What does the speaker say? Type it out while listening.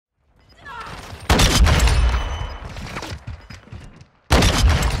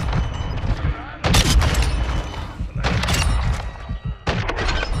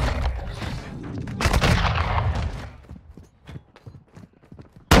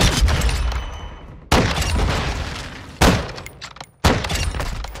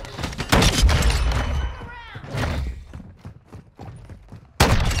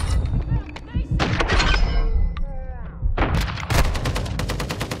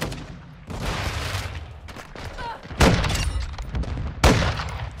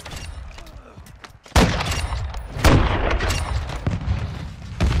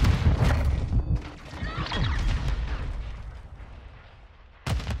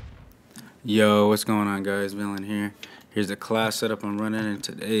Yo, what's going on, guys? Villain here. Here's the class setup I'm running in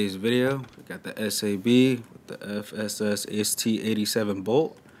today's video. We got the SAB with the FSS ST87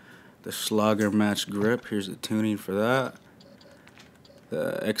 bolt, the Schlager match grip. Here's the tuning for that.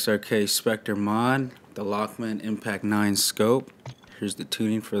 The XRK Spectre mod, the Lockman Impact 9 scope. Here's the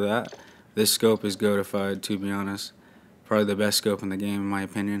tuning for that. This scope is goatified, to be honest. Probably the best scope in the game, in my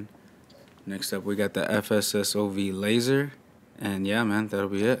opinion. Next up, we got the FSSOV laser. And yeah, man, that'll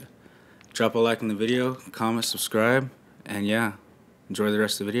be it. Drop a like on the video, comment, subscribe, and yeah, enjoy the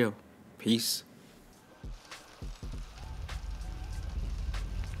rest of the video. Peace.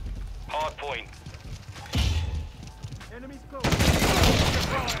 Hard point. Enemies close.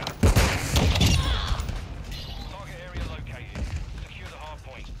 Target area located. Secure the hard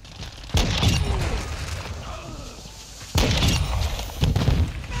point.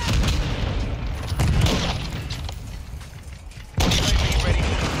 UAV ready to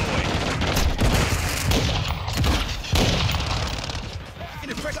deploy.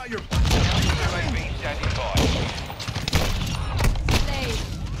 Check out your UAV standing by.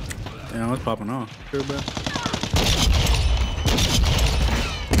 Damn, what's popping off? Sure, bro.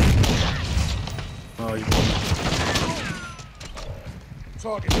 Oh, you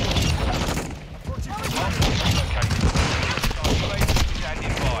target. UAV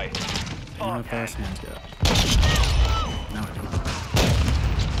standing by. my fast hands got. No, I don't.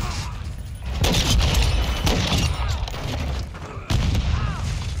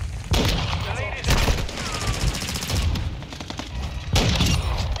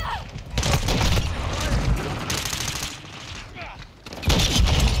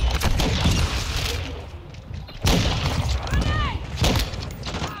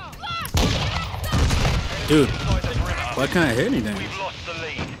 Dude, why can't I hit anything? We've lost the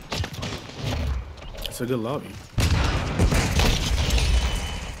lead. It's a good lobby.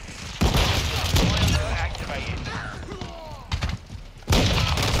 Activated.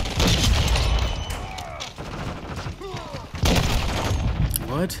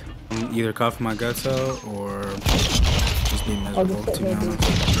 What? I'm either coughing my guts out or just being miserable, to be honest.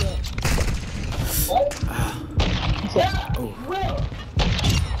 Oh.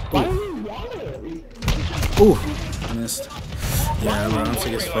 Ooh, I missed. Yeah, bro, I'm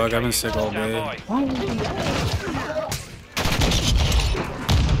sick as fuck. I've been sick all day. Oh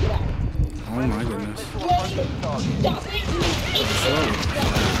my goodness.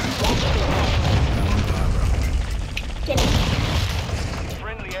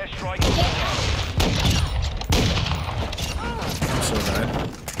 Friendly airstrike. I'm so bad.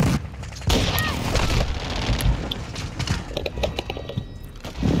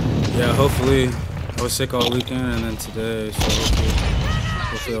 Yeah, hopefully. I was sick all weekend and then today, so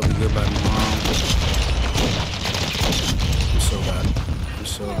hopefully I'll be good by tomorrow. I'm so bad. I'm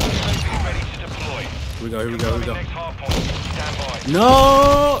so bad. Ready to deploy. Here we go, here we go, here we go. Next hard point. Stand by.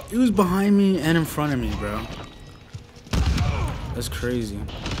 No! He was behind me and in front of me, bro. That's crazy.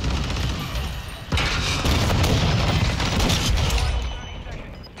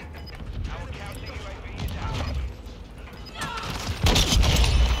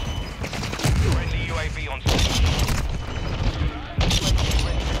 Friendly UAV on station. UAV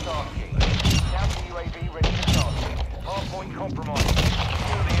ready for tasking. Counter UAV ready for tasking. Hard point compromised.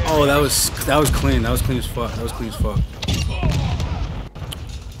 Secure the area. Oh, that was clean. That was clean as fuck. That was clean as fuck.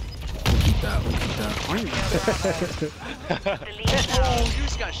 We'll keep that. We'll keep that. Oh, you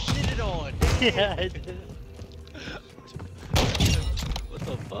just got shitted on. Yeah, I did. What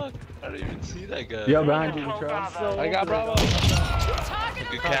the fuck? I didn't even see that guy. Yo, behind you, Charles. I got Bravo.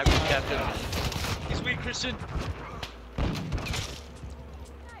 Good captain. He's weak, Christian.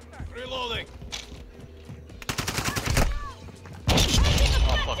 Reloading.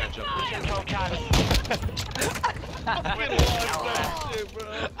 Oh fuck, I jumped. Control Charlie. We lost that shit, bro.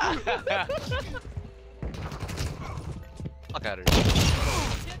 Fuck out of here.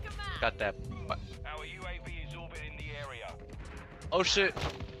 Got that. Our UAV is orbiting the area. Oh shit.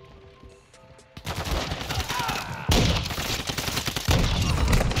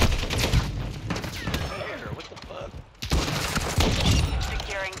 What the fuck?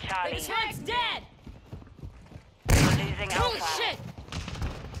 Securing Charlie. The tank's dead! Losing Holy Alpha. shit!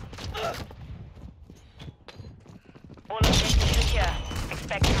 All objectives secure.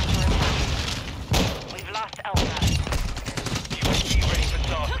 Expect counterattack. We've lost Alpha. UAV ready for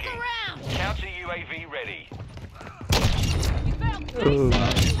Look tasking. around! Counter UAV ready. You found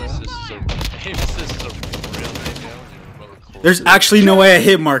Aim assist is a real thing, yo. There's actually no way I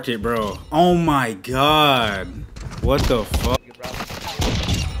hit mark it, bro. Oh my god. What the fuck?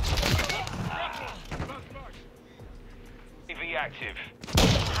 UAV active.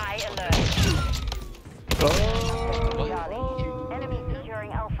 High High alert. What? Enemy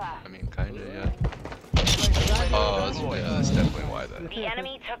securing Alpha. I mean, kinda, yeah. Oh, that's definitely why then. The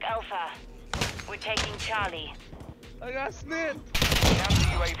enemy took Alpha. We're taking Charlie. I got snit. Counter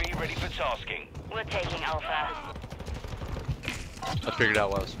UAV ready for tasking. We're taking Alpha. I figured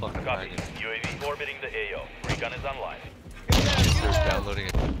out why I was fucking Copy. lagging. UAV orbiting the AO. Recon is online. They're downloading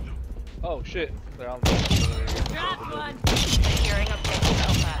it. Oh shit. They're on Got one. Securing objective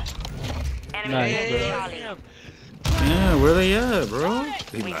Alpha. Enemy Nice, taking bro. Charlie. Yeah, where they at, bro?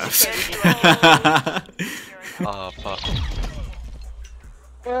 He We left. secured the Oh, fuck.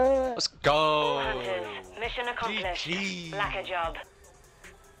 Let's go! Hunters. Mission accomplished. GG. Lack a job.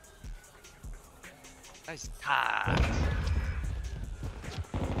 Nice cut.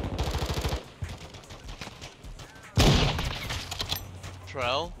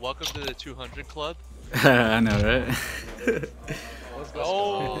 Trell, welcome to the 200 club. I know, right? Let's go.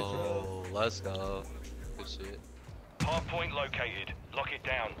 Oh, let's go. Good shit. Hard point located. Lock it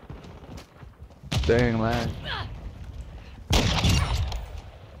down. Dang, lag.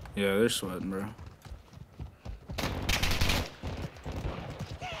 Yeah, they're sweating, bro.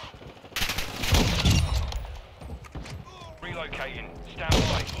 Relocating. Stand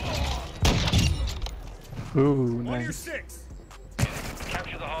by. Ooh, nice.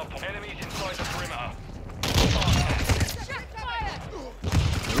 Capture the hard point. Enemies inside the perimeter. Check fire.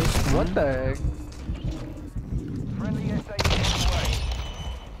 What the heck? Friendly SAE on the way.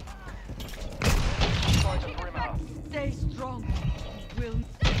 Inside the perimeter. Stay strong. Will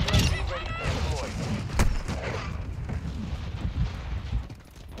UAV ready to deploy.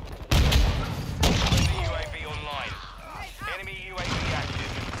 Friendly UAV online. Enemy UAV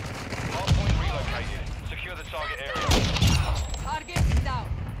active. Hard point relocated. Secure the target area. target down.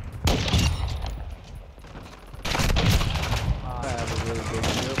 I have a really big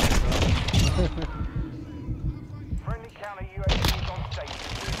deal. Friendly counter UAVs on station.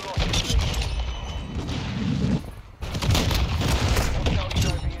 We've lost the lead.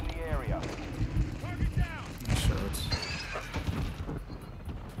 Hostile UAV in the area. Shots.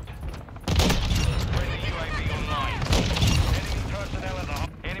 Friendly UAV online. Enemy personnel at the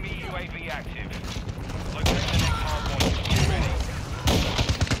enemy UAV active. Locate the next hard point. Get ready.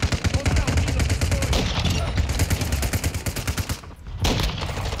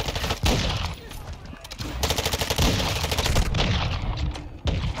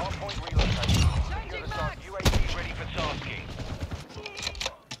 Hard point relocated. Secure the target. UAV ready for tasking.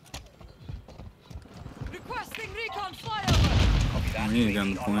 Requesting recon flyover. We need to get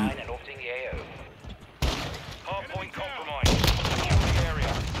on the point. And orbiting the AO. Hard point compromised. Secure the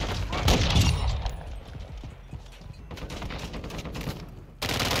area.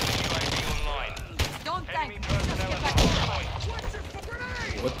 UAV online. Don't Enemy tank. personnel at the hard point.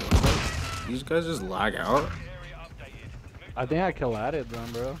 What the fuck? These guys just lag out? Area updated. I think I collided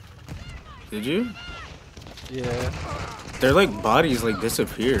them, bro. Did you? Yeah. Their like bodies like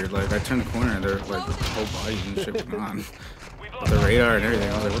disappeared. Like I turned the corner and their like whole bodies and shit went on. We've With the radar and everything.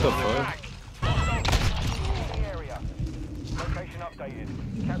 I was like, what the fuck? the area. Location updated.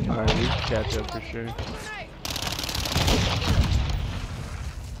 Capture Alright, we can catch up for sure.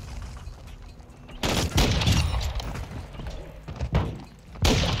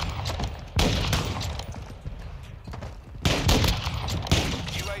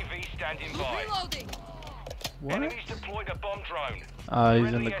 UAV standing by. Reloading. What? Enemies deployed a bomb drone. He's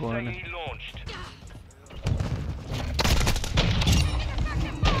in Friendly the corner. SAE launched.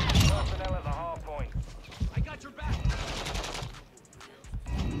 Personnel at the hard point. I got your back.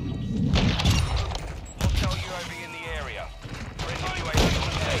 Hostile UAV in the area. Friendly UAV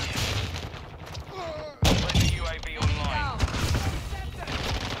on station. Friendly UAV online.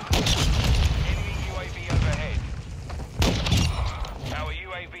 Enemy UAV overhead. Our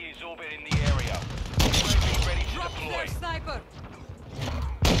UAV is orbiting the area. UAV ready to Drop deploy. their sniper.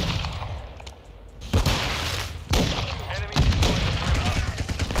 Enemy deploying the perimeter.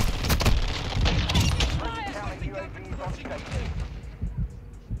 Friendly counter UAVs on station.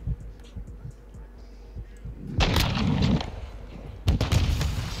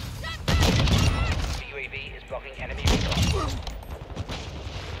 UAV is blocking enemy recon.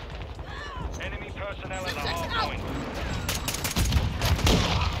 Enemy personnel at the hard point.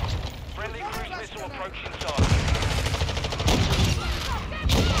 Friendly cruise missile approaching target.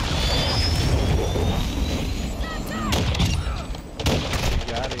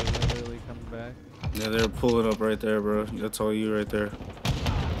 You got it. Literally coming back. Yeah, they're pulling up right there, bro. That's all you right there.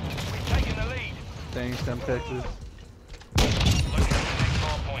 We've taken the lead. Thanks, Texas. Locate the next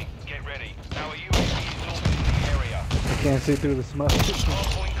hard point. Get ready. Our UAV is orbiting the area. I can't see through the smoke. Hard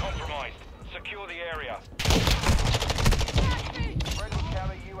point Secure the area. Catch me! Friendly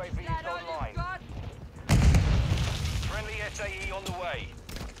counter UAV Is that is all you've online. got? Friendly SAE on the way.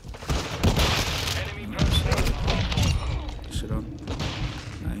 Enemy personnel at the hard point. Shit on.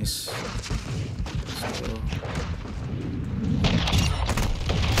 Nice. Let's go.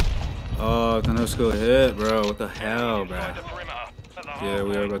 Oh, the no skill hit, bro. What the hell, bro? Inside the perimeter. At the Yeah, hard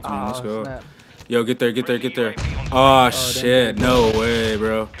we are point. about to win. Let's Oh, go. snap. Yo, get there, get there, get there. Oh, shit. No way,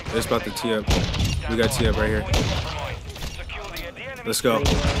 bro. It's about to tee up. We got tee up right here. Secure the enemy. Let's go.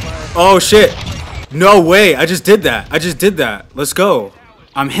 Oh, shit. No way. I just did that. I just did that. Let's go.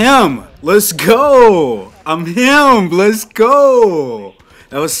 I'm him. Let's go. I'm him. Let's go.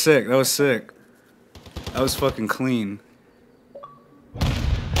 That was sick. That was sick. That was fucking clean.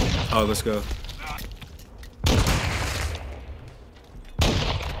 Oh, let's go.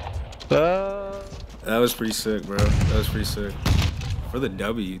 That was pretty sick, bro. That was pretty sick. For the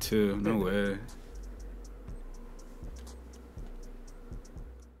W, too. No way.